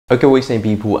Okay, what are you saying,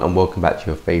 people, and welcome back to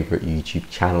your favorite YouTube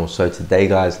channel. So today,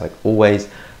 guys, like always,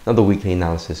 another weekly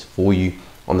analysis for you.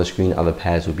 On the screen, other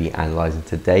pairs will be analyzing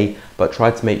today, but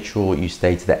try to make sure you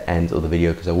stay to the end of the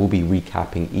video because I will be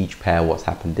recapping each pair, what's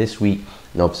happened this week,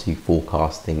 and obviously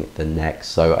forecasting the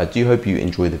next. So I do hope you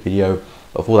enjoy the video.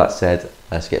 But with all that said,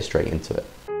 let's get straight into it.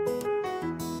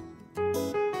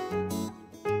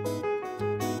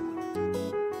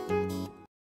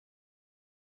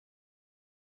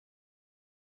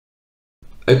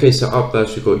 Okay, so up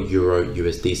first we've got Euro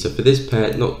USD. So for this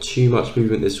pair, not too much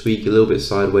movement this week, a little bit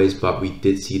sideways, but we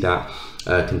did see that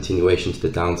continuation to the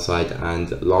downside.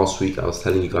 And last week I was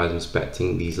telling you guys I'm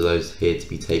expecting these lows here to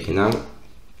be taken out.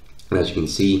 And as you can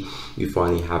see, you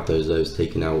finally have those lows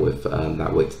taken out with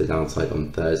that weight to the downside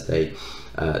on Thursday,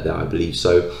 there I believe.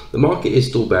 So the market is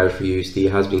still bearish for USD,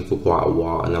 it has been for quite a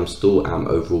while, and I'm still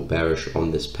overall bearish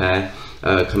on this pair.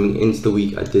 Coming into the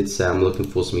week, I did say I'm looking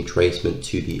for some retracement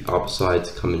to the upside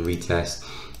to come and retest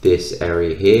this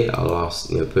area here. I'll last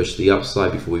push the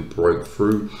upside before we broke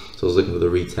through. So I was looking for the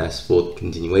retest for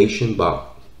continuation, but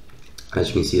as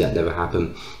you can see, that never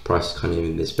happened. Price is kind of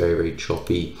in this very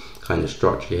choppy kind of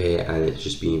structure here, and it's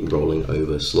just been rolling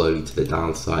over slowly to the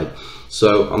downside.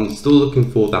 So I'm still looking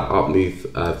for that up move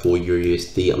for Euro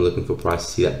USD. I'm looking for price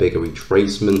to see that bigger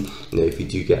retracement. If you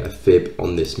do get a fib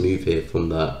on this move here from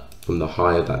the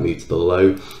high of that move to the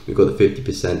low, we've got the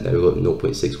 50% there, we've got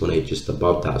 0.618 just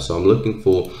above that. So I'm looking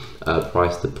for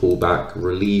price to pull back,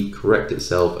 relieve, correct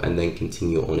itself, and then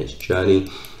continue on its journey.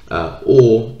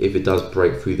 Or if it does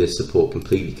break through this support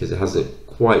completely, because it hasn't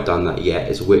quite done that yet,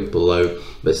 it's a wick below,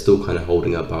 but still kind of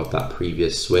holding above that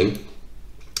previous swing,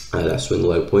 that swing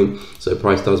low point. So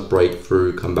price does break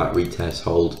through, come back, retest,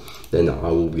 hold, then I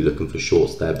will be looking for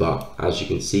shorts there. But as you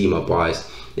can see, my bias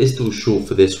is still short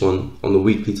for this one. On the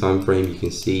weekly time frame, you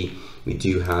can see we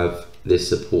do have this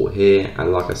support here,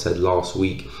 and like I said last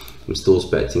week, I'm still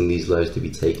expecting these lows to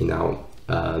be taken out.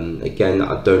 Again,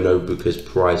 I don't know, because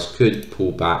price could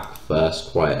pull back first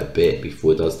quite a bit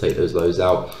before it does take those lows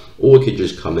out, or it could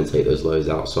just come and take those lows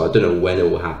out. So I don't know when it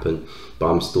will happen, but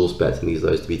I'm still expecting these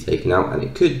lows to be taken out, and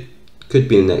it could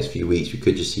be in the next few weeks. We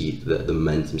could just see the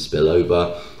momentum spill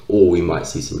over, or we might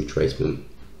see some retracement.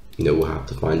 We'll have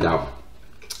to find out.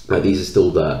 These are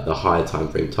still the higher time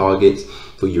frame targets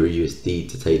for Euro USD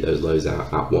to take those lows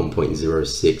out at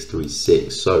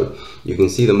 1.0636. So you can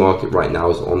see the market right now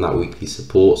is on that weekly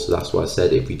support. So that's why I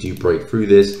said if we do break through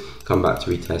this, come back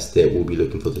to retest it, we'll be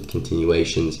looking for the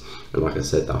continuations. And like I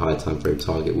said, the higher time frame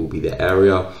target will be the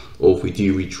area. Or if we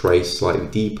do retrace slightly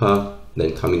deeper,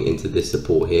 then coming into this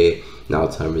support here, now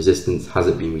term resistance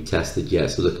hasn't been retested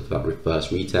yet. So looking for that reverse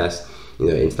retest,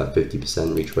 into that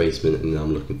 50% retracement, and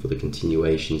I'm looking for the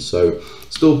continuation. So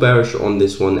still bearish on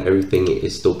this one. Everything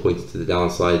is still pointing to the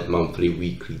downside. Monthly,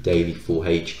 weekly, daily,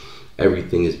 4H,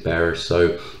 everything is bearish.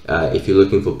 So if you're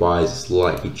looking for buys, it's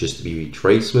likely just to be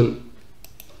retracement,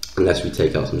 unless we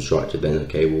take out some structure. Then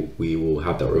okay, we will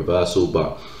have that reversal,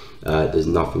 but there's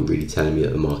nothing really telling me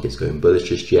that the market's going bullish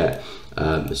just yet.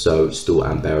 So still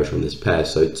am bearish on this pair.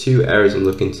 So two areas I'm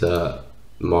looking to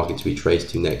market to retrace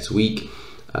to next week.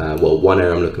 Well, one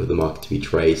area I'm looking for the market to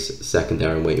retrace, second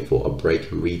area I'm waiting for a break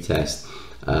and retest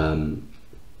of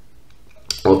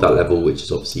that level, which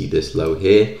is obviously this low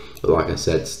here. But like I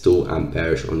said, still am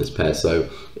bearish on this pair. So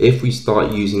if we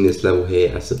start using this level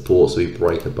here as support, so we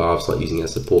break above, start using it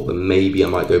as support, then maybe I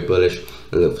might go bullish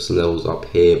and look for some levels up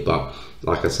here. But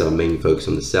like I said, I'm mainly focused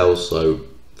on the sells. So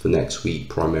for next week,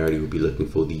 primarily we'll be looking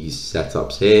for these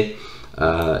setups here.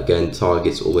 Again,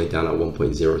 targets all the way down at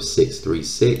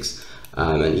 1.0636.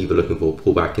 And either looking for a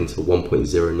pullback into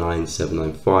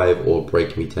 1.09795 or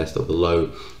break and retest of the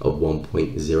low of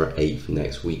 1.08 for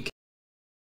next week.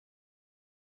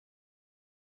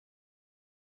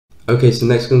 Okay, so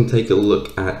next we're going to take a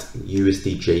look at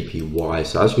USD JPY.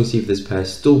 So as you can see, for this pair,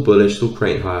 still bullish, still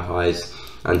creating higher highs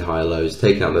and higher lows,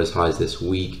 taking out those highs this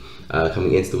week.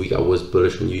 Coming into the week, I was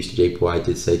bullish on USD JPY. I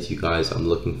did say to you guys, I'm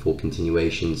looking for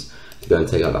continuations to go and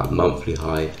take out that monthly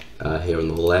high here on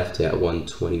the left here at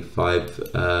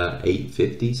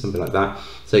 125.850, something like that.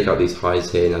 Take out these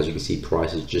highs here, and as you can see,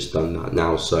 price has just done that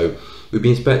now. So we've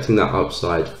been expecting that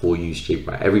upside for USD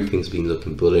JPY. Everything's been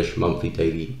looking bullish, monthly,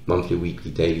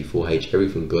 weekly, daily, 4H,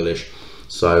 everything bullish.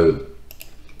 So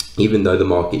even though the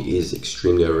market is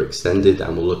extremely overextended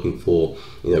and we're looking for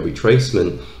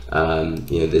retracement,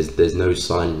 there's no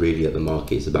sign really that the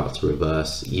market is about to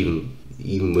reverse.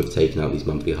 Even with taking out these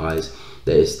monthly highs,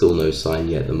 there is still no sign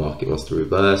yet the market wants to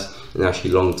reverse. And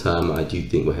actually long term, I do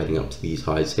think we're heading up to these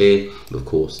highs here. But of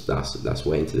course, that's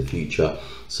way into the future,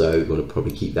 so you want to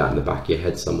probably keep that in the back of your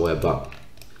head somewhere. But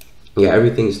yeah,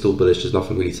 everything is still bullish. There's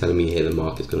nothing really telling me here the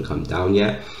market's going to come down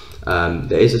yet.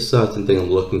 There is a certain thing I'm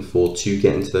looking for to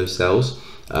get into those sells.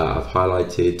 I've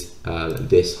highlighted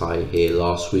this high here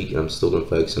last week, and I'm still going to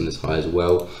focus on this high as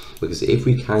well, because if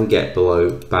we can get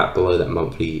back below that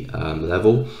monthly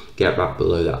level, get back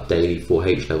below that daily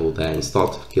 4H level there and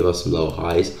start to give us some lower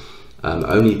highs,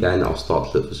 only then I'll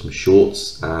start to look for some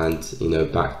shorts and, you know,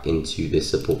 back into this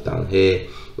support down here.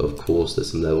 But of course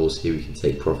there's some levels here we can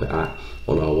take profit at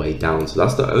on our way down, so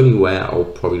that's the only way I'll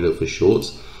probably look for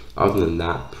shorts. Other than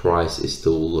that, price is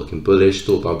still looking bullish,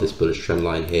 still above this bullish trend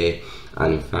line here,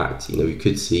 and in fact, you know, we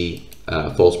could see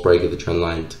a false break of the trend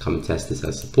line to come and test this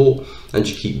as support and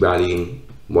just keep rallying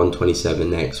 127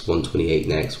 next, 128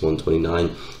 next,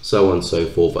 129, so on and so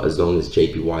forth. As long as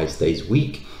JPY stays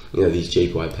weak, you know, these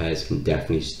JPY pairs can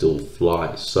definitely still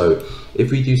fly. So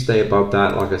if we do stay above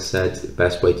that, like I said, the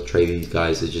best way to trade these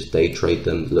guys is just day trade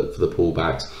them, look for the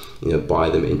pullbacks, you know, buy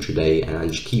them intraday,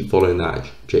 and just keep following that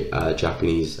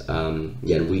Japanese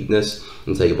yen weakness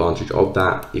and take advantage of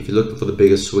that. If you're looking for the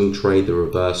bigger swing trade, the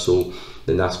reversal,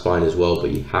 then that's fine as well,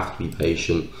 but you have to be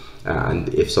patient. And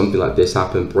if something like this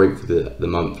happens, break for the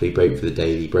monthly, break for the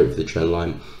daily, break for the trend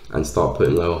line, and start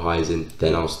putting lower highs in,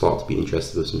 then I'll start to be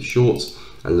interested with some shorts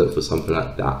and look for something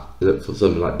like that, look for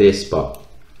something like this. But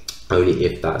only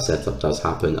if that setup does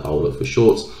happen, I'll look for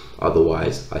shorts.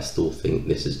 Otherwise, I still think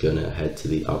this is going to head to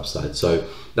the upside. So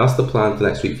that's the plan for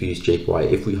next week for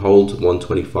JPY. If we hold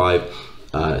 125,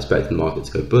 expecting the market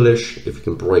to go bullish. If we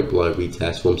can break below,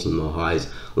 retest, form some more highs,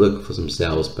 look for some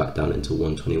sales back down into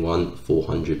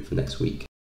 121,400 for next week.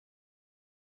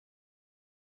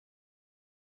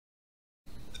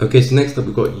 Okay, so next up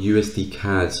we've got USD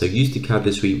CAD. So USD CAD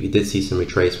this week, we did see some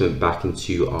retracement back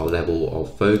into our level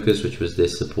of focus, which was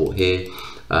this support here,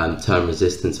 term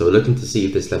resistance. So we're looking to see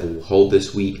if this level will hold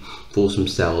this week for some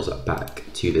sells back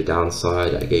to the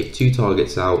downside. I gave two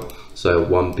targets out. So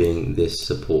one being this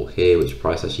support here, which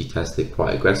price actually tested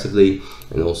quite aggressively,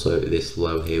 and also this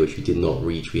low here, which we did not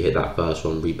reach. We hit that first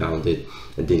one, rebounded,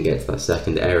 and didn't get to that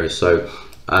second area. So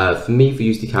for me, for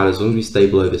USD CAD, as long as we stay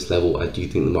below this level, I do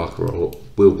think the market will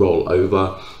roll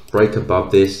over, break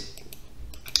above this,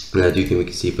 and I do think we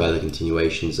can see further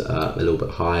continuations a little bit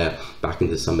higher back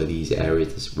into some of these areas.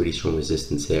 There's really strong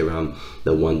resistance here around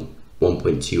the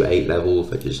 1.28 level.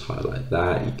 If I just highlight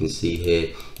that, you can see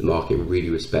here the market really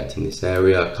respecting this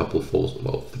area. A couple false,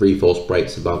 well, 3 false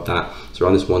breaks above that. So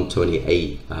around this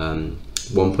 128,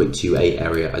 1.28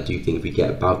 area, I do think if we get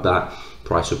above that,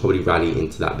 price will probably rally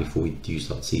into that before we do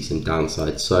start to see some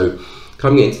downside. So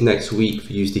coming into next week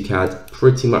for USD CAD,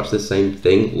 pretty much the same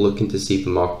thing, looking to see if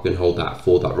the market can hold that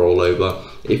for that rollover.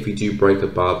 If we do break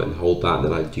above and hold that,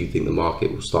 then I do think the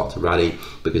market will start to rally,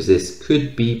 because this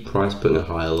could be price putting a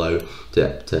higher low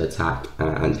to attack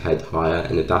and head higher.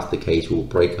 And if that's the case, we'll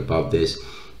break above this,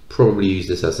 probably use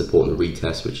this as support and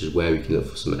retest, which is where we can look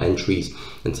for some entries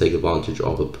and take advantage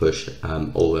of a push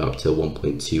all the way up to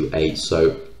 1.28.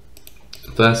 So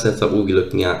first setup we'll be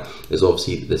looking at is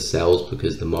obviously the sells,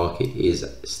 because the market is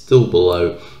still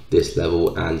below this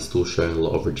level and still showing a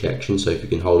lot of rejection. So if you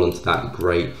can hold on to that,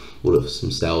 great. We'll look for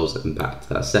some sells and back to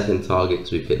that second target,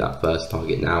 because we've hit that first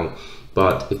target now.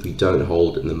 But if we don't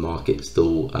hold and the market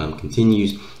still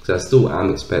continues, because I still am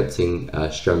expecting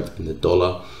strength in the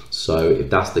dollar. So if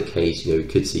that's the case, you know, we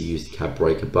could see USD CAD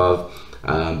break above,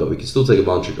 but we can still take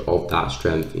advantage of that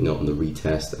strength, you know, on the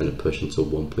retest and a push into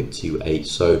 1.28.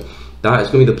 So that is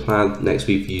going to be the plan next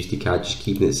week for USD CAD, just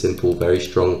keeping it simple, very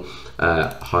strong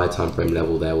higher time frame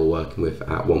level there we're working with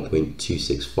at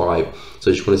 1.265.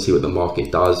 So I just want to see what the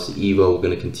market does. Either we're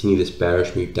going to continue this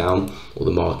bearish move down, or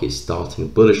the market is starting a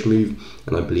bullish move,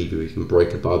 and I believe if we can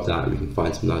break above that, we can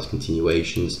find some nice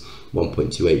continuations,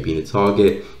 1.28 being the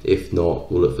target. If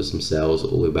not, we'll look for some sales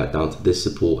all the way back down to this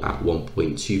support at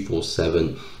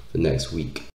 1.247 for next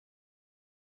week.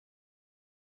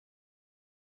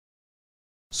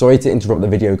 Sorry to interrupt the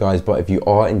video, guys, but if you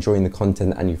are enjoying the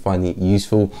content and you find it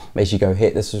useful, make sure you go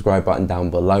hit the subscribe button down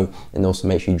below, and also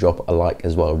make sure you drop a like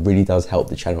as well. It really does help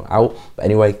the channel out. But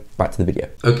anyway, back to the video.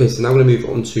 Okay, so now I'm going to move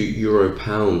on to Euro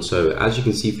Pound. So as you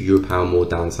can see for Euro Pound, more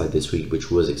downside this week, which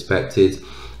was expected.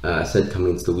 I said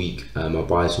coming into the week, my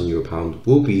bias on Euro Pound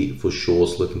will be for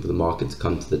shorts, looking for the market to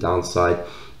come to the downside.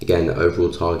 Again, the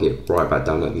overall target right back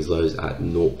down at these lows at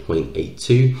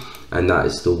 0.82, and that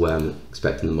is still where I'm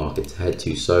expecting the market to head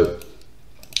to. So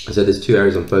So there's two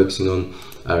areas I'm focusing on.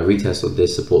 Retest of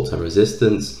this support time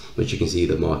resistance, which you can see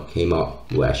the market came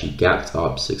up, we actually gapped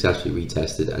up, successfully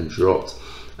retested and dropped.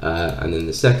 And then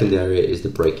the second area is the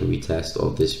break and retest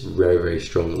of this very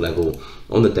strong level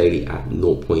on the daily at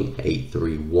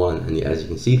 0.831, and as you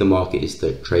can see the market is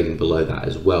still trading below that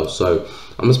as well. So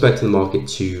I'm expecting the market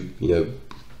to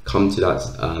come to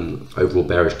that overall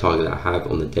bearish target that I have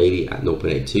on the daily at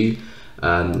 0.82.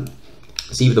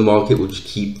 See if the market will just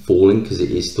keep falling, because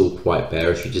it is still quite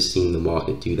bearish. We've just seen the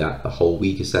market do that the whole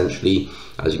week essentially.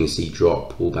 As you can see,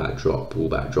 drop, pull back, drop, pull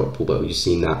back, drop, pull back. We've just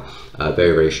seen that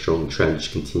very strong trend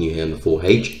just continue here in the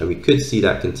 4H, and we could see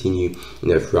that continue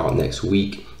throughout next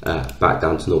week, back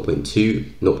down to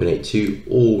 0.82,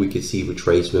 or we could see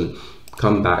retracement,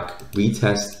 come back,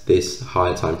 retest this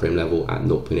higher time frame level at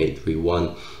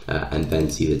 0.831, and then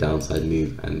see the downside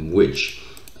move, and which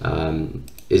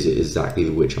is exactly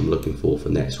which I'm looking for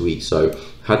next week. So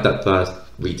had that first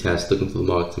retest, looking for the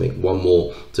market to make one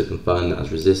more to confirm that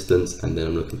as resistance, and then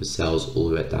I'm looking for sales all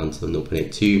the way down to the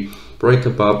 0.82. Break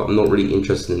above, I'm not really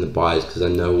interested in the buys because I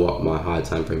know what my higher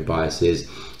time frame bias is.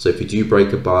 So if you do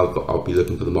break above, I'll be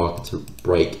looking for the market to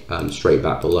break straight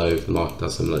back below. If the market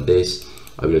does something like this,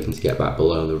 I'll be looking to get back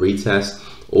below on the retest.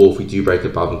 Or if we do break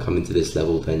above and come into this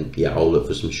level, then yeah, I'll look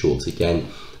for some shorts again.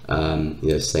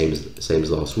 Same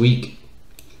as last week.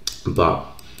 But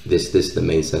this is the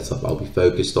main setup I'll be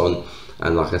focused on,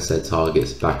 and like I said,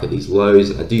 targets back at these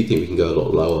lows. I do think we can go a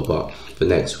lot lower, but for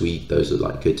next week those are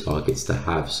like good targets to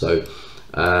have. So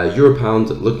euro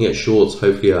pound, looking at shorts,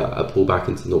 hopefully a pullback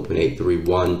into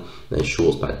 0.831, then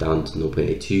shorts back down to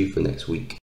 0.82 for next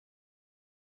week.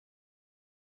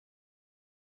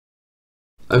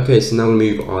 Okay, so now we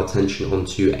move our attention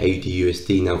onto Aodu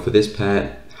USD. Now for this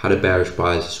pair, had a bearish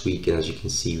bias this week, and as you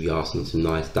can see, we are seeing some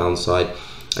nice downside.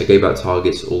 I gave out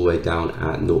targets all the way down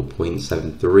at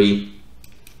 0.73,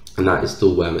 and that is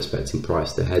still where I'm expecting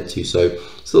price to head to. So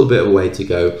still a bit of a way to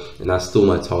go, and that's still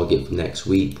my target for next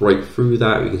week. Break through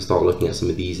that, we can start looking at some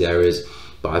of these areas,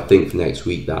 but I think for next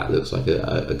week that looks like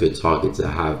a good target to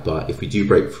have. But if we do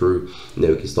break through,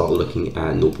 we can start looking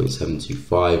at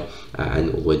 0.725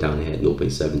 and all the way down here at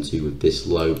 0.72 with this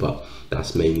low, but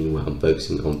that's mainly what I'm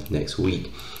focusing on for next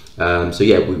week. So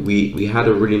yeah, we had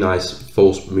a really nice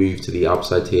false move to the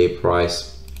upside here.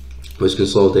 Price was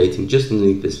consolidating just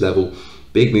underneath this level,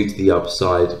 big move to the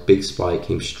upside, big spike,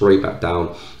 came straight back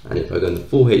down, and if I go in the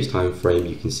 4H time frame,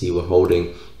 you can see we're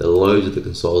holding the lows of the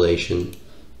consolidation,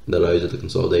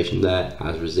 there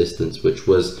as resistance, which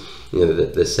was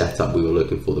the setup we were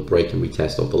looking for, the break and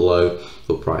retest of the low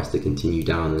for price to continue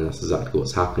down, and that's exactly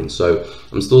what's happening. So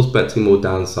I'm still expecting more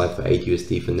downside for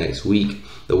AUD for next week.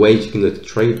 The ways you can look to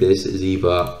trade this is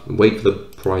either wait for the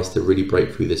price to really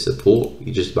break through this support,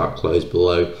 you just about close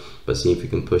below, but see if you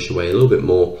can push away a little bit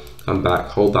more, come back,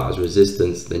 hold that as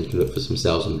resistance, then you can look for some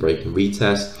sales and break and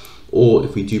retest. Or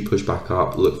if we do push back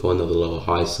up, look for another lower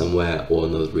high somewhere or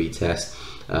another retest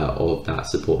of that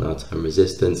support now time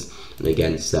resistance, and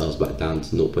again sales back down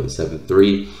to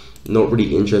 0.73. Not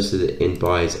really interested in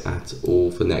buys at all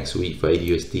for next week for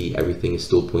AUD. Everything is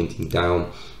still pointing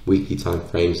down. Weekly time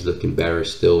frames looking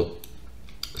bearish still,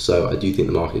 so I do think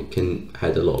the market can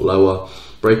head a lot lower.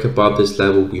 Break above this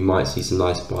level, we might see some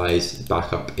nice buys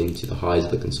back up into the highs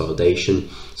of the consolidation,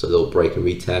 so they'll break and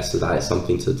retest, so that is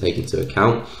something to take into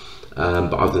account.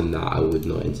 But other than that, I would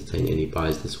not entertain any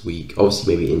buys this week.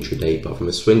 Obviously maybe intraday, but from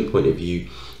a swing point of view,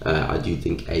 I do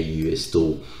think AU is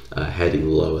still heading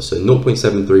lower. So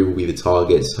 0.73 will be the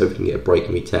targets, hoping to get a break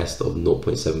and retest of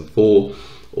 0.74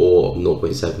 or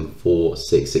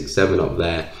 0.74667 up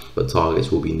there, but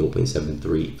targets will be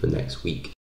 0.73 for next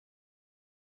week.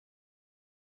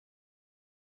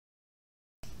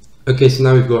 Okay, so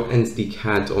now we've got NZD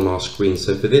CAD on our screen.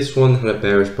 So for this one, had a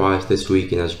bearish bias this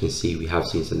week, and as you can see, we have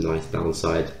seen some nice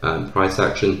downside price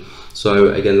action.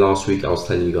 So again, last week I was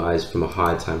telling you guys from a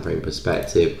higher time frame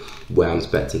perspective where I'm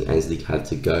expecting NZD CAD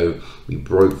to go. We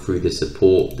broke through this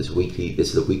support this weekly. This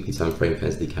is a weekly time frame for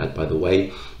NZD CAD, by the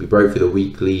way. We broke through the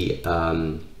weekly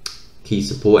key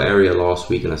support area last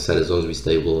week, and I said as long as we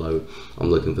stay below, I'm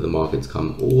looking for the market to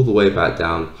come all the way back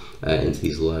down into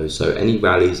these lows. So any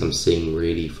rallies I'm seeing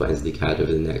really for NZD CAD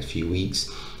over the next few weeks,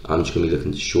 I'm just going to be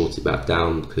looking to short it back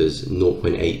down, because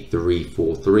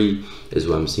 0.8343 is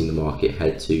where I'm seeing the market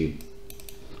head to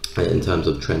in terms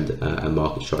of trend and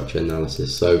market structure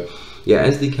analysis. So yeah,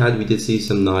 NZD CAD, we did see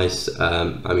some nice,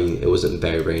 I mean, it wasn't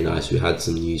very nice. We had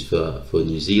some news for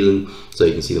New Zealand, so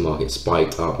you can see the market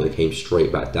spiked up and it came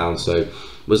straight back down, so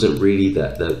wasn't really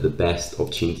the best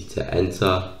opportunity to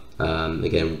enter.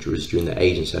 Again, which was during the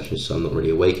Asian session, so I'm not really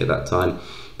awake at that time,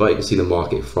 but you can see the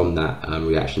market from that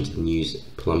reaction to the news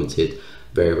plummeted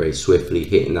very swiftly,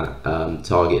 hitting that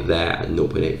target there at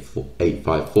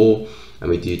 0.854, and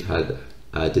we did have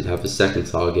a second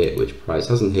target which price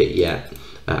hasn't hit yet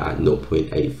at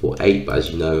 0.848, but as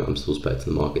you know, I'm still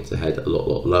expecting the market to head a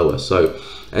lot lower. So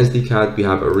NZD CAD, we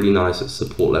have a really nice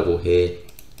support level here,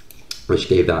 which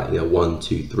gave that 1,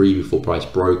 2, 3 before price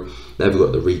broke. Never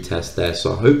got the retest there,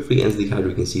 so hopefully NZD CAD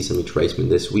we can see some retracement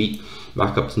this week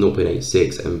back up to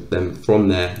 0.86, and then from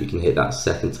there we can hit that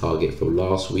second target from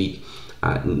last week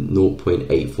at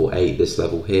 0.848, this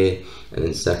level here, and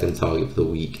then second target for the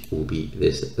week will be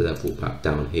this level back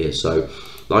down here. So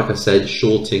like I said,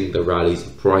 shorting the rallies,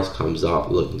 the price comes up,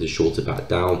 looking to short it back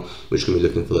down, which can be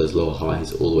looking for those lower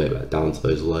highs all the way back down to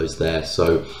those lows there.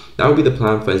 So that would be the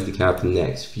plan for NZD CAD for the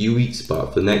next few weeks, but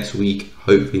for next week,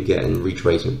 hopefully getting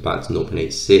retracement back to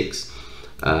 0.86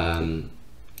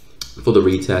 for the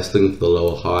retest, looking for the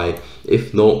lower high.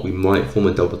 If not, we might form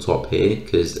a double top here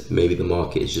because maybe the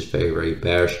market is just very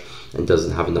bearish and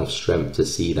doesn't have enough strength to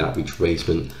see that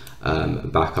retracement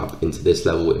back up into this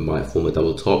level. It might form a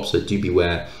double top, so do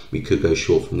beware, we could go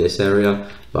short from this area,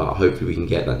 but hopefully we can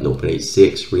get that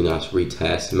 0.86, really nice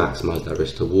retest, maximize that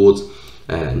risk towards,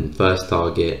 and first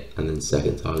target and then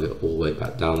second target all the way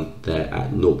back down there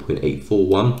at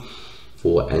 0.841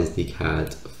 for NZD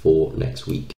CAD for next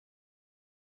week.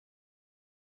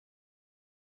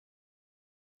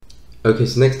 Okay,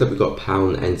 so next up we've got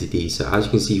pound NZD. So as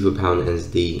you can see for pound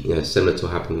NZD, similar to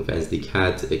what happened with NZD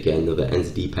CAD, again another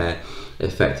NZD pair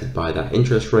affected by that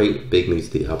interest rate, big move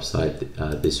to the upside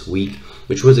this week,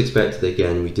 which was expected.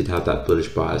 Again, we did have that bullish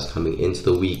bias coming into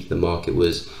the week. The market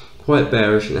was quite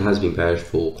bearish, and it has been bearish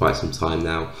for quite some time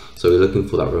now, so we're looking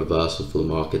for that reversal for the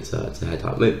market to head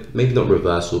up. Maybe not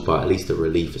reversal, but at least a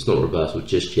relief. It's not a reversal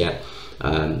just yet.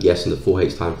 Yes, in the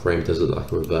 4H time frame it does look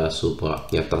like a reversal,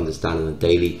 but you have to understand on the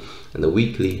daily and the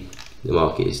weekly the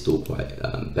market is still quite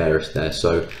bearish there.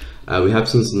 So we have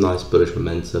seen some nice bullish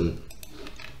momentum,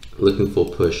 looking for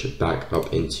push back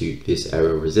up into this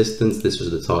area of resistance. This was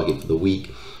the target for the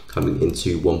week, coming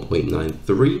into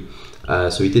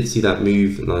 1.93. So we did see that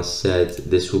move, and I said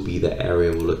this will be the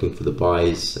area we're looking for the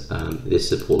buys, this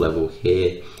support level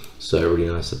here. So really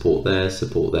nice support there,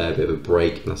 a bit of a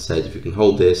break, and I said if you can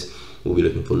hold this, we'll be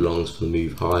looking for longs for the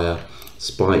move higher.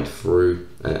 Spiked through,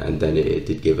 and then it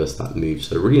did give us that move.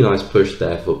 So really nice push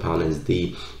there for pound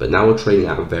NZD, but now we're trading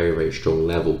at a very strong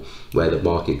level where the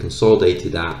market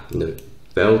consolidated at,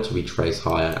 failed to retrace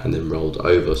higher and then rolled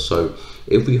over. So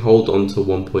if we hold on to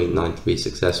 1.93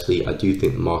 successfully, I do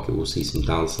think the market will see some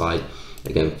downside.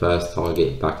 Again, first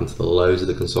target back into the lows of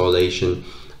the consolidation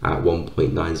at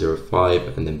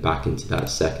 1.905, and then back into that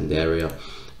second area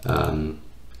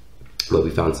where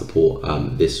we found support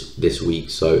this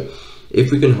week. So if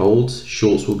we can hold,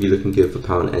 shorts will be looking good for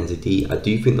pound NZD. I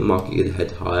do think the market could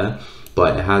head higher,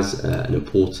 but it has an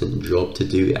important job to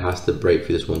do. It has to break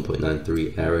through this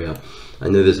 1.93 area. I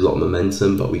know there's a lot of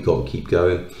momentum, but we got to keep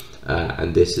going,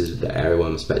 and this is the area where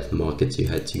I'm expecting the market to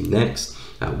head to next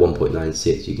at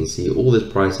 1.96. You can see all this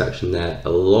price action there, a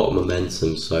lot of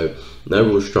momentum, so no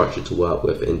real structure to work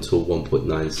with until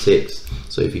 1.96.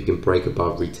 so if you can break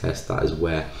above, retest, that is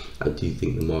where I do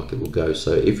think the market will go.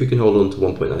 So if we can hold on to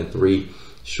 1.93,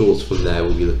 shorts from there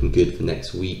will be looking good for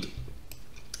next week.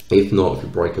 If not, if we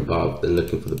break above, then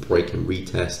looking for the break and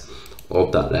retest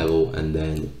of that level, and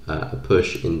then a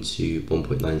push into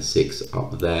 1.96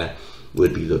 up there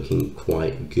would be looking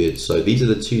quite good. So these are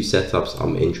the two setups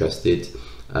I'm interested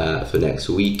for next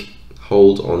week.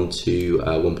 Hold on to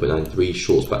 1.93,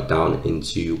 shorts back down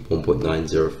into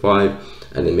 1.905,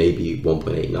 and then maybe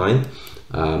 1.89.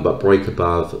 But break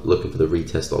above, looking for the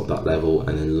retest of that level,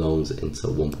 and then longs into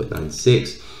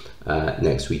 1.96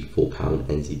 next week for pound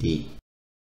NZD.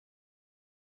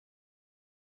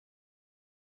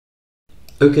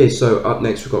 Okay, so up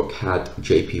next we've got CAD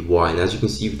JPY, and as you can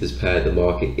see with this pair, the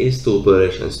market is still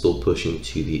bullish and still pushing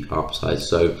to the upside.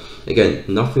 So again,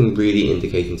 nothing really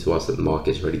indicating to us that the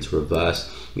market is ready to reverse.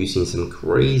 We've seen some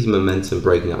crazy momentum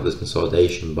breaking out of this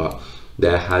consolidation, but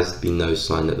there has been no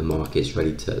sign that the market is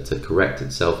ready to correct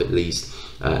itself at least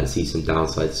and see some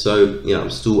downside. So I'm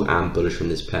still bullish from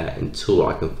this pair until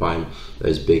I can find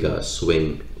those bigger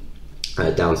swing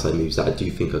downside moves that I do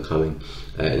think are coming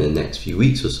in the next few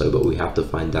weeks or so, but we have to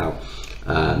find out,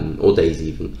 or days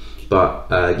even. But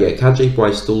yeah, CAD JPY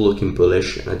is still looking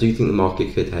bullish, and I do think the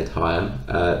market could head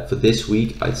higher. For this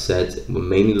week, I said we're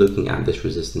mainly looking at this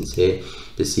resistance here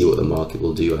to see what the market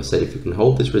will do. I said if you can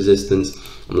hold this resistance,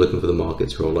 I'm looking for the market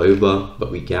to roll over, but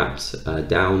we gapped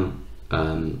down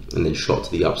and then shot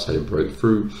to the upside and broke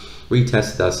through,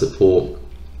 retested that support.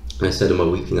 And I said in my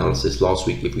weekly analysis last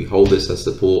week, if we hold this as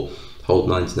support, hold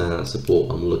 99 as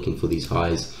support, I'm looking for these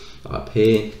highs up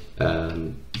here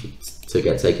to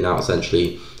get taken out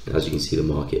essentially. And as you can see, the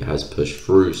market has pushed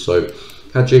through. So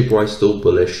CAD JPY still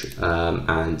bullish,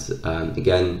 and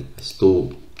again, I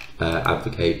still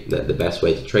advocate that the best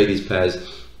way to trade these pairs,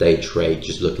 day trade,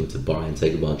 just looking to buy and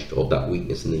take advantage of that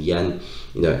weakness in the yen,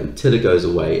 until it goes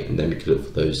away, and then we can look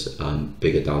for those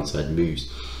bigger downside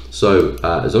moves. So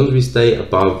as long as we stay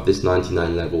above this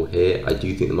 99 level here, I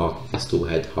do think the market can still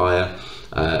head higher.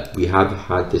 We have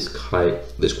had this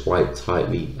quite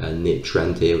tightly knit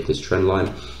trend here with this trend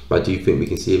line, but I do think we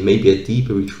can see maybe a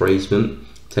deeper retracement,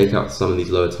 take out some of these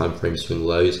lower time frame swing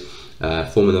lows,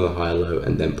 form another higher low,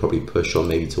 and then probably push on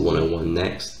maybe to 101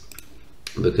 next.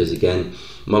 Because again,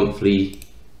 monthly,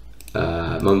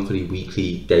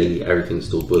 weekly, daily, everything's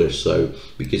still bullish, so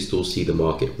we could still see the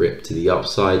market rip to the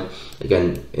upside.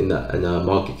 Again, in a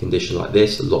market condition like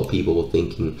this, a lot of people were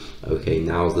thinking, okay,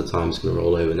 now's the time it's going to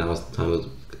roll over, now's the time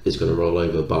it's going to roll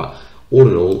over. But all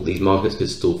in all, these markets could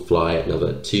still fly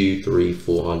another 200, 300,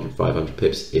 400, 500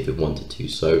 pips if it wanted to.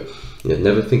 So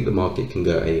never think the market can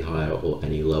go any higher or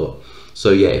any lower.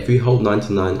 So yeah, if we hold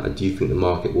 99, I do think the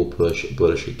market will push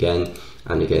bullish again.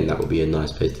 And again, that would be a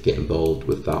nice place to get involved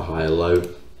with that higher low,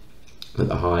 at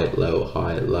the high, low,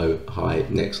 high, low, high,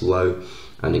 next low.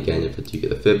 And again, if I do get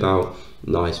the fib out,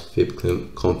 nice fib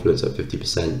confluence at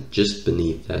 50% just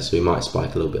beneath there. So we might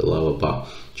spike a little bit lower, but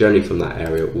generally from that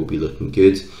area, we'll be looking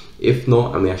good. If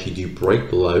not, and we actually do break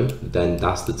below, then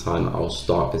that's the time I'll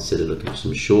start consider looking for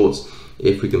some shorts.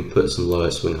 If we can put some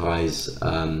lower swing highs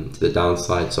to the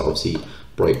downside, so obviously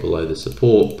break below the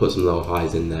support, put some lower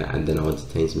highs in there, and then I'll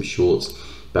entertain some shorts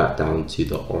back down to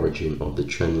the origin of the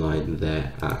trend line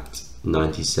there at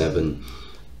 97,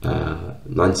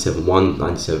 97.1,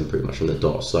 97 pretty much on the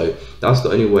dot. So that's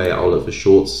the only way I'll look for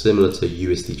shorts, similar to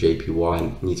USD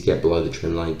JPY. You need to get below the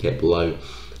trend line, get below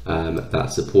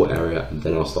that support area, and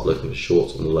then I'll start looking for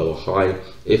shorts on the lower high.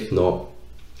 If not,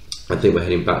 I think we're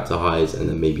heading back to highs, and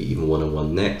then maybe even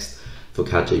 101 next for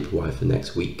CAD JPY for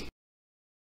next week.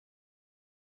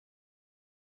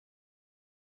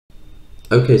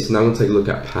 Okay, so now I'm going to take a look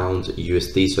at pound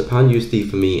USD. So pound USD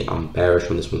for me, I'm bearish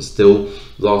on this one still.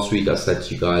 Last week I said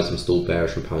to you guys I'm still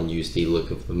bearish on pound USD,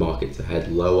 looking for the market to head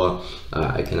lower.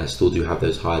 Again, I still do have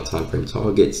those higher time frame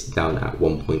targets down at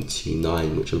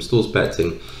 1.29, which I'm still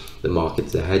expecting the market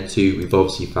to head to. We've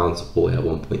obviously found support at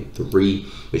 1.3,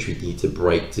 which we need to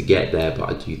break to get there, but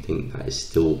I do think that is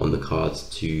still on the cards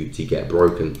to get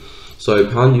broken. So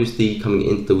pound USD coming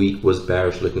into the week was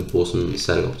bearish, looking for some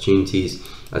selling opportunities.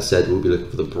 I said we'll be looking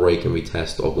for the break and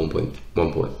retest of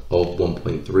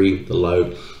 1.3, the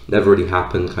low. Never really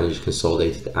happened, kind of just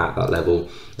consolidated at that level.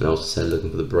 And I also said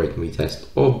looking for the break and retest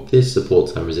of this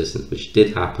support time resistance, which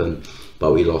did happen,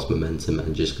 but we lost momentum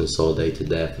and just consolidated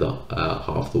there for the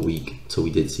half the week. So we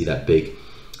did see that big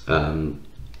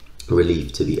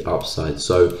relief to the upside.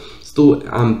 So still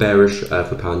am bearish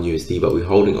for pound USD, but we're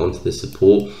holding on to this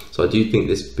support. So I do think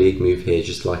this big move here is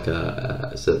just like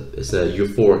it's a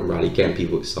euphoric rally, getting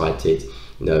people excited,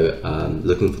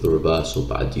 looking for the reversal.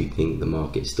 But I do think the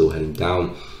market is still heading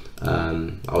down.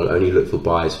 I'll only look for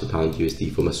buys for pound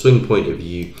USD from a swing point of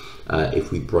view.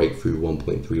 If we break through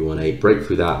 1.318, break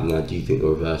through that, and I do think the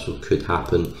reversal could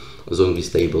happen. As long as we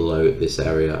stay below this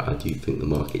area, I do think the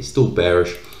market is still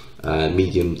bearish.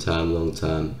 Medium term, long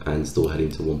term, and still heading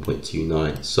to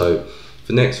 1.29. So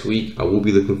for next week, I will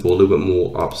be looking for a little bit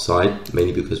more upside,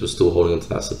 mainly because we're still holding on to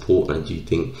that support, and I do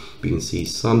think we can see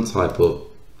some type of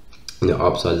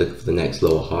upside, looking for the next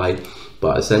lower high.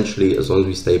 But essentially, as long as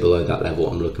we stay below that level,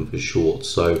 I'm looking for shorts.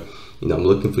 So I'm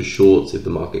looking for shorts if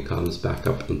the market comes back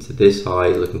up into this high,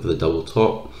 looking for the double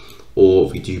top, or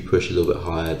if we do push a little bit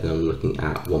higher, then I'm looking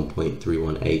at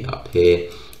 1.318 up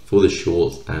here for the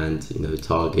shorts. And the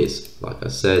targets, like I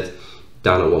said,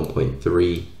 down at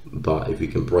 1.3, but if we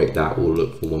can break that, we'll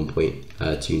look for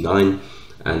 1.29.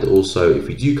 And also, if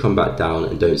we do come back down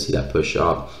and don't see that push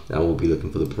up, then we'll be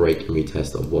looking for the break and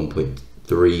retest of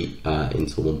 1.3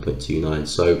 into 1.29.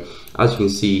 So as you can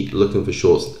see, looking for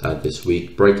shorts this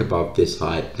week. Break above this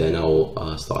high, then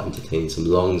I'll start entertaining some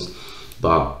longs,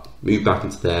 but move back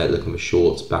into there, looking for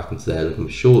shorts, back into there, looking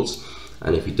for shorts.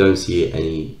 And if we don't see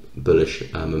any bullish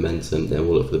momentum, then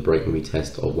we'll look for the break and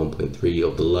retest of 1.3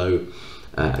 of the low,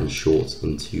 and shorts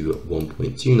into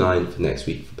 1.29 for next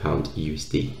week for pound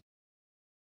USD.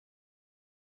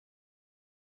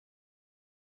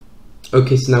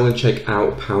 Okay, so now we're going to check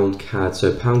out pound CAD.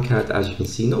 So pound CAD, as you can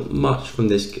see, not much from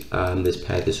this this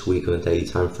pair this week on the daily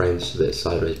time frame. Just a bit of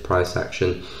sideways price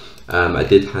action. I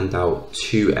did hand out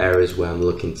two areas where I'm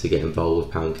looking to get involved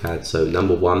with pound CAD. So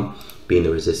number one being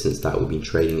the resistance that we've been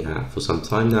trading at for some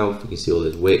time now. If you can see all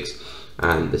those wicks,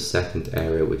 and the second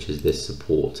area, which is this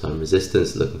support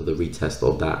resistance, looking for the retest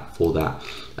of that for that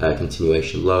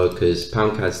continuation low, because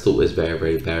pound CAD still is very,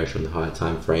 very bearish on the higher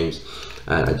time frames,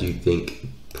 and I do think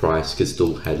price could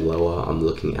still head lower. I'm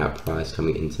looking at price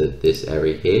coming into this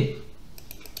area here,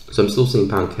 so I'm still seeing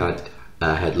pound CAD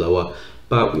head lower,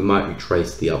 but we might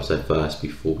retrace the upside first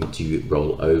before we do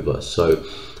roll over. So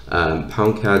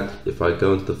pound CAD, if I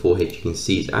go into the 4H, you can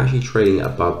see it's actually trading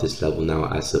above this level now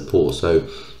as support. So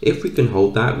if we can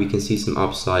hold that, we can see some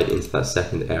upside into that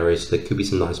second area. So there could be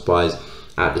some nice buys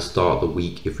at the start of the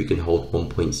week. If we can hold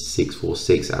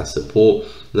 1.646 as support,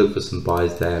 look for some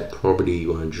buys there. Probably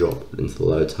you want to drop into the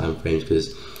lower time frames,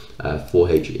 because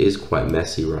 4H is quite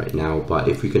messy right now. But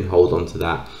if we can hold on to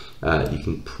that, you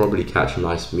can probably catch a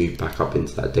nice move back up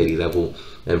into that daily level,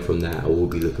 and from there I will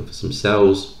be looking for some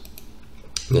sells.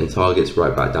 Again, targets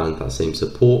right back down to that same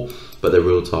support, but the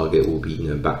real target will be,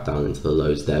 back down into the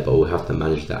lows there. But we'll have to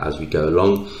manage that as we go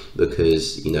along,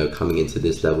 because coming into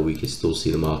this level, we could still see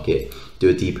the market do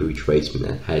a deeper retracement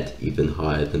and head even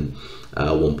higher than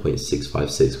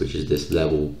 1.656, which is this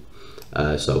level.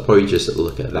 So I'll probably just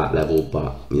look at that level,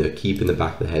 but keep in the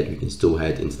back of the head, we can still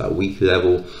head into that weekly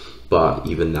level. But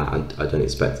even that, I don't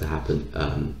expect to happen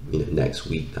next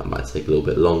week. That might take a little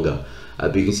bit longer.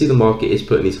 But you can see the market is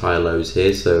putting these higher lows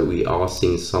here, so we are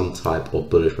seeing some type of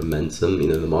bullish momentum.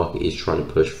 The market is trying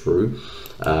to push through,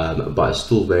 but it's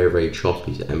still very, very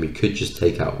choppy, and we could just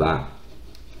take out that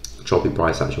choppy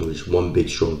price action with just one big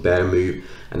strong bear move,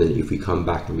 and then if we come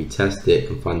back and retest it,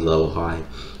 can find the lower high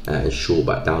and short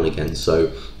back down again.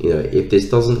 So if this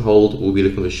doesn't hold, we'll be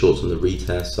looking for shorts on the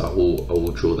retest. So I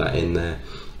will draw that in there,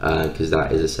 because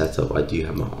that is a setup I do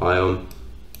have my eye on.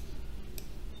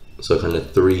 So kind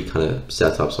of three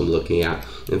setups I'm looking at.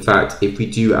 In fact, if we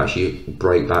do actually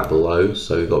break back below,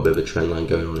 so we've got a bit of a trend line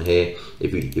going on here.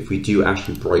 If we do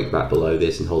actually break back below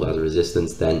this and hold that as a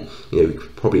resistance, then we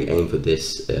could probably aim for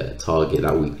this target,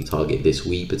 that weekly target this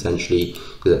week potentially,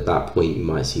 because at that point you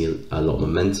might see a lot of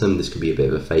momentum. This could be a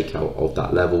bit of a fake out of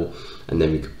that level, and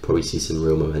then we could probably see some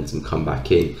real momentum come back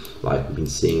in, like we've been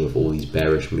seeing with all these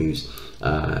bearish moves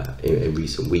in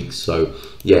recent weeks. So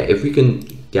yeah, if we can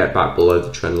get back below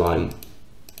the trend line,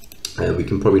 we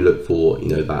can probably look for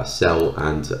that sell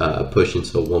and a push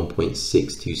into a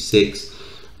 1.626,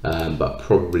 but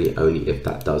probably only if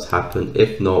that does happen.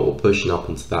 If not, we're pushing up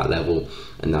into that level,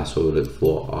 and that's where we'll look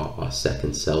for our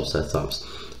second sell setups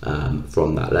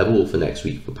from that level for next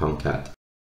week for pound CAD.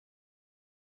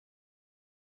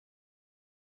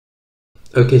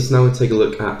 Okay, so now we'll take a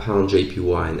look at pound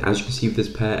JPY, and as you can see with this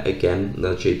pair, again,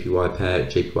 another JPY pair,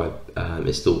 JPY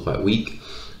is still quite weak,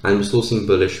 and we're still seeing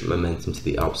bullish momentum to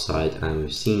the upside, and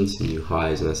we've seen some new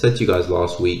highs. And I said to you guys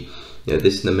last week,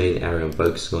 this is the main area I'm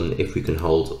focusing on. If we can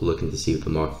hold, looking to see if the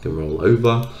market can roll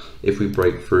over. If we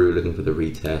break through, looking for the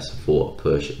retest for a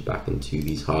push back into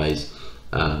these highs,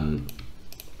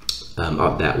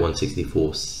 up there at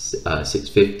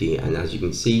 164.650, and as you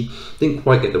can see, didn't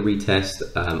quite get the retest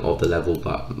of the level,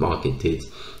 but market did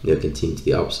continue to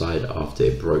the upside after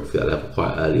it broke through that level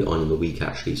quite early on in the week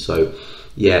actually. So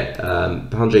yeah,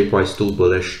 pound JPY still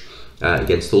bullish,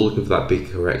 again still looking for that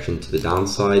big correction to the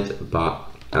downside, but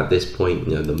at this point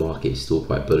the market is still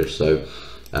quite bullish. So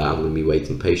I'm going to be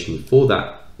waiting patiently for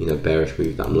that bearish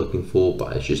move that I'm looking for,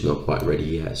 but it's just not quite ready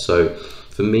yet. So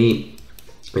for me,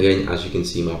 again, as you can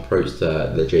see, my approach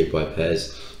to the JPY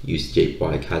pairs, use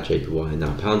JPY, CAD JPY, and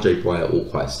now pound JPY are all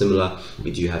quite similar. We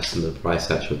do have similar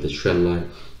price action with this trend line,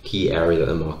 key area that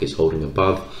the market's holding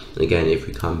above. And again, if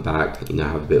we come back,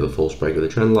 have a bit of a false break of the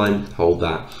trend line, hold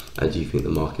that, I do think the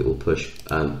market will push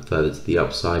further to the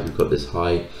upside. We've got this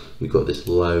high, we've got this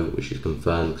low, which is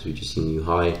confirmed because we've just seen a new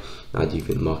high. I do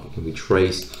think the market can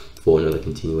retrace for another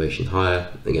continuation higher.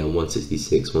 Again,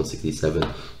 166, 167,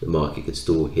 the market could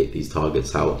still hit these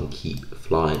targets out and keep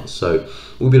flying. So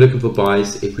we'll be looking for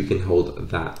buys if we can hold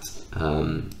that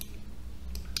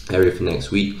area for next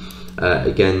week.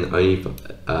 Again, only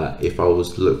if I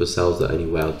was to look for sells, the only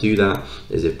way I'll do that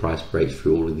is if price breaks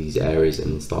through all of these areas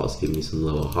and starts giving me some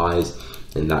lower highs.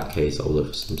 In that case, I'll look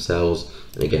for some sells,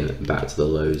 and again back to the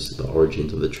lows, the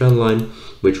origins of the trend line,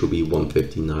 which will be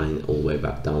 159 all the way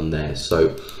back down there.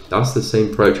 So that's the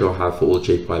same approach I'll have for all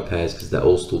JPY pairs, because they're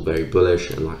all still very bullish,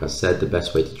 and like I said, the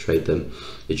best way to trade them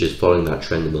is just following that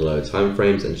trend in the lower time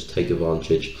frames and just take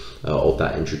advantage of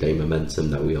that intraday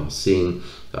momentum that we are seeing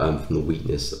from the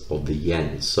weakness of the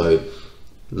yen. So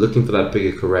looking for that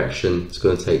bigger correction, it's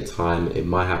going to take time. It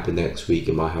might happen next week,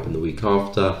 it might happen the week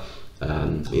after.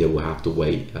 you know, we'll have to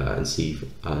wait and see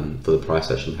for the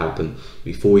price action to happen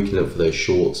before we can look for those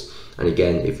shorts. And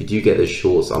again, if we do get those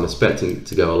shorts, I'm expecting it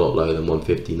to go a lot lower than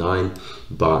 159,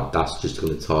 but that's just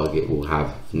going to target we'll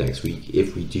have for next week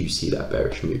if we do see that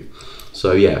bearish move.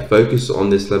 So yeah, focus on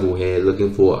this level here,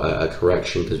 looking for a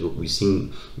correction, because we've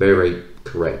seen very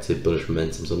corrective bullish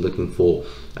momentum. So I'm looking for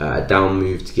a down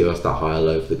move to give us that higher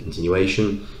low for the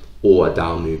continuation, or a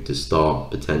down move to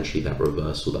start potentially that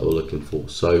reversal that we're looking for.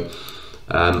 So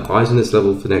eyes on this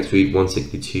level for next week,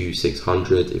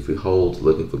 162,600. If we hold,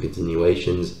 looking for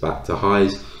continuations back to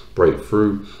highs, break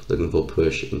through, looking for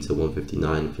push into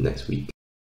 159 for next week.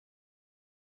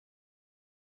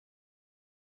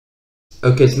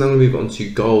 Okay, so now we'll move on to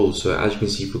gold. So as you can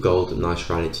see for gold, a nice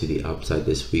rally to the upside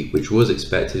this week, which was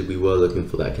expected. We were looking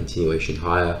for that continuation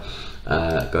higher.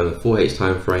 Going the 4H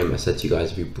time frame, I said to you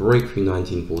guys, if you break through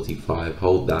 1945,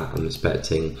 hold that. I'm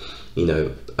expecting, you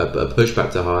know, a push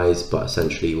back to highs, but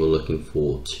essentially we're looking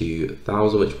for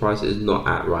 2,000, which price is not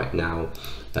at right now.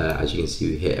 As you can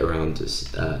see, we hit around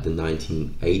the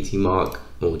 1980 mark,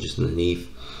 or just underneath.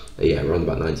 Yeah, around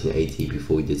about 1980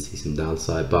 before we did see some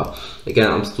downside. But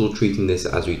again, I'm still treating this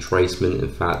as retracement. In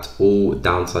fact, all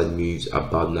downside moves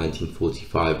above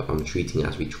 1945 I'm treating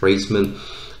as retracement,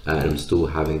 and I'm still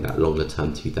having that longer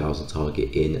term 2000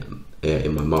 target in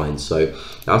my mind. So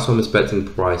that's what I'm expecting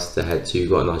price to head to.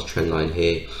 Got a nice trend line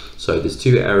here. So there's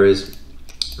two areas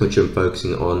which I'm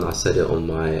focusing on. I said it on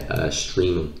my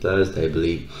stream on Thursday, I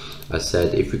believe. I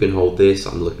said if we can hold this,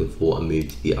 I'm looking for a move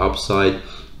to the upside.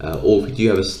 Or if we do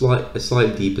have a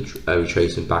slight deeper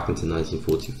retracement back into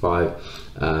 1945,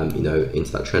 you know,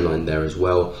 into that trend line there as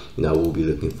well, you know, we'll be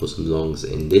looking for some longs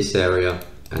in this area.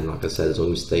 And like I said, as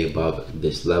long as we stay above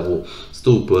this level,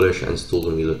 still bullish, and still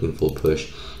going to be looking for a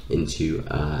push into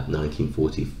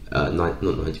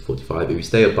 1945. If we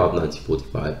stay above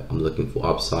 1945, I'm looking for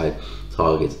upside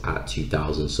targets at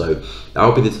 2000. So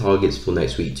that'll be the targets for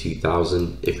next week,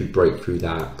 2000. If we break through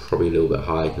that, probably a little bit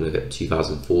higher, can look at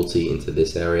 2040 into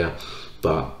this area,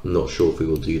 but I'm not sure if we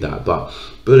will do that. But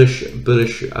bullish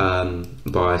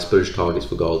bias, bullish targets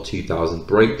for gold, 2000.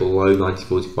 Break below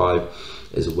 1945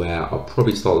 is where I'll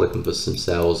probably start looking for some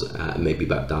sales, and maybe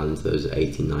back down into those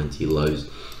 1890 lows,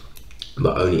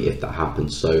 but only if that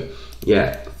happens. So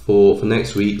yeah, for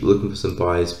next week, looking for some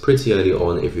buys pretty early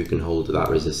on. If we can hold that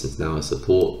resistance now as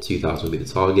support, 2000 will be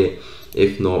the target.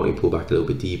 If not, we pull back a little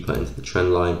bit deeper into the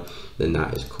trend line, then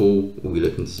that is cool. We'll be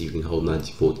looking to see if we can hold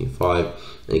 1945,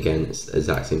 and again, it's the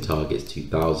exact same targets,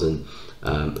 2000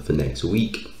 for next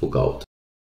week for gold.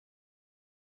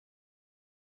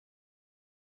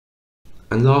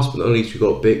 And last but not least, we've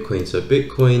got Bitcoin. So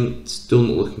Bitcoin, still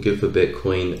not looking good for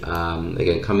Bitcoin.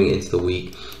 Again, coming into the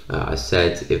week, I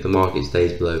said if the market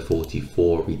stays below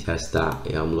 44, retest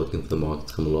that. Yeah, I'm looking for the market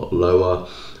to come a lot lower.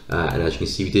 And as you can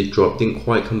see, we did drop, didn't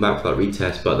quite come back for that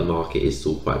retest, but the market is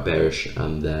still quite bearish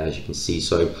there, as you can see.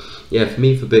 So yeah, for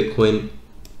me, for Bitcoin,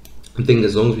 I think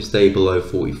as long as we stay below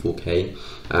 44k,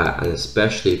 and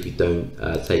especially if we don't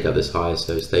take out this high,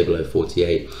 so stay below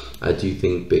 48, I do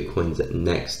think Bitcoin's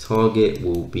next target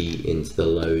will be into the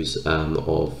lows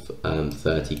of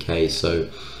 30k. So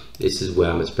this is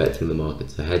where I'm expecting the market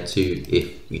to head to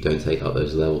if we don't take out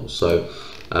those levels. So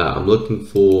I'm looking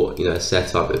for, you know, a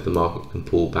setup if the market can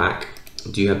pull back.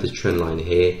 I do have this trend line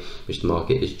here, which the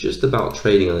market is just about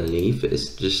trading underneath.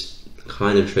 It's just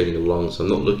kind of trading along, so I'm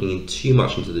not looking in too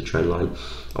much into the trend line.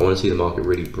 I want to see the market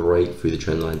really break through the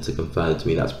trend line to confirm to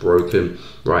me that's broken.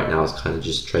 Right now it's kind of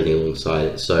just trading alongside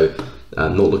it, so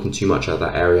I'm not looking too much at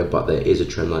that area, but there is a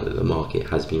trend line that the market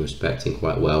has been respecting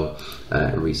quite well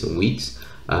in recent weeks.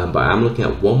 But I'm looking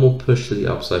at one more push to the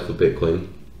upside for Bitcoin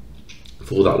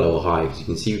for that lower high, because you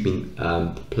can see we've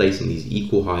been placing these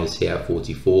equal highs here at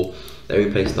 44, then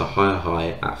we placed a higher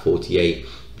high at 48,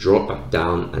 drop back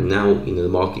down, and now, you know, the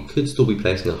market could still be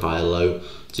placing a higher low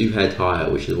to head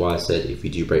higher, which is why I said if we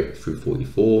do break through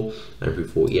 44 and through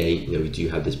 48, you know, we do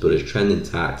have this bullish trend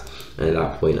intact, and at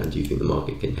that point I do think the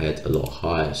market can head a lot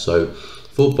higher. So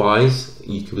for buys,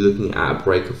 you could be looking at a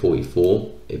break of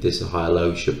 44. If this is a higher low,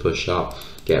 you should push up,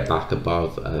 get back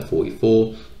above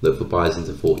 44, look for buys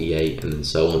into 48, and then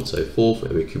so on and so forth,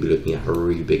 and we could be looking at a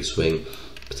really big swing,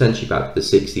 potentially back to the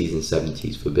 60s and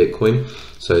 70s for Bitcoin.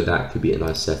 So that could be a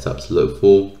nice setup to look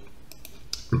for.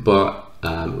 But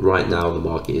right now the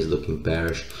market is looking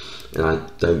bearish, and I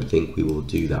don't think we will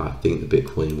do that. I think the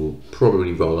Bitcoin will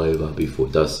probably roll over before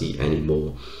it does see any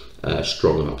more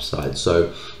strong upside.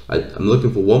 So I'm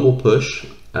looking for one more push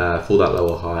for that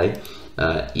lower high,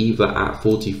 either at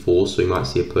 44, so we might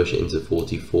see a push into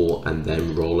 44 and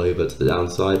then roll over to the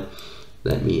downside,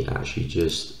 let me actually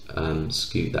just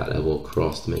scoot that level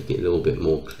across to make it a little bit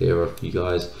more clearer for you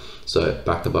guys. So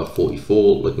back above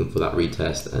 44, looking for that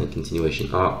retest and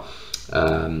continuation up.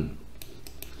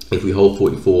 If we hold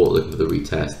 44, looking for the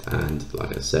retest, and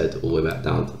like I said, all the way back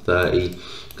down to 30,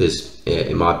 because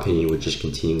in my opinion, we're just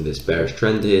continuing this bearish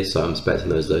trend here. So I'm expecting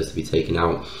those lows to be taken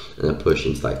out and then push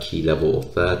into that key level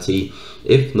of 30.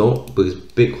 If not, because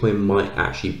Bitcoin might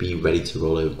actually be ready to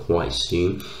roll over quite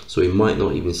soon, so we might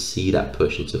not even see that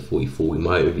push into 44. We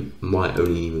might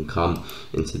only even come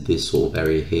into this sort of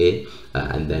area here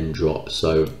and then drop.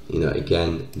 So, you know,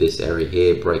 again, this area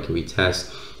here, break and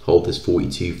retest, hold this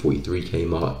 42, 43k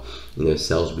mark, you know,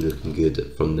 sales will be looking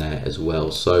good from there as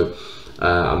well. So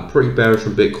I'm pretty bearish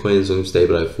on Bitcoin, so I'm stay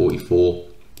below 44,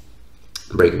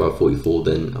 break above 44,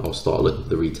 then I'll start looking for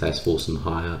the retest for some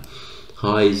higher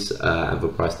highs and for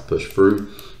price to push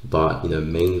through. But, you know,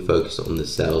 mainly focus on the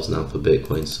sales now for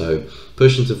Bitcoin. So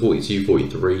push into 42,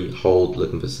 43, hold,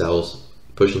 looking for sales,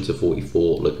 push into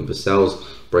 44, looking for sales,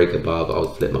 break above,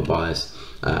 I'll flip my bias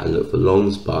and look for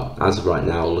longs. But as of right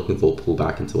now, looking for a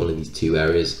pullback into one of these two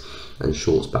areas and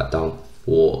shorts back down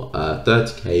for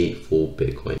 30k for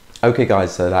Bitcoin. Okay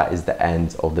guys, so that is the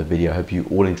end of the video. I hope you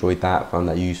all enjoyed that, found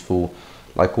that useful.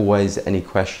 Like always, any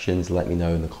questions, let me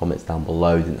know in the comments down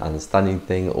below. Didn't understand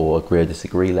anything or agree or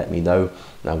disagree, let me know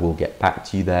and I will get back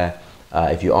to you there.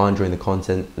 If you are enjoying the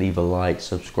content, leave a like,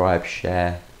 subscribe,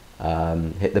 share,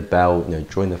 hit the bell, you know,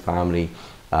 join the family.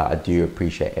 I do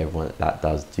appreciate everyone that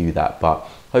does do that. But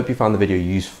hope you found the video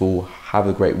useful. Have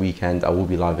a great weekend. I will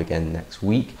be live again next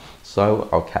week, so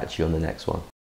I'll catch you on the next one.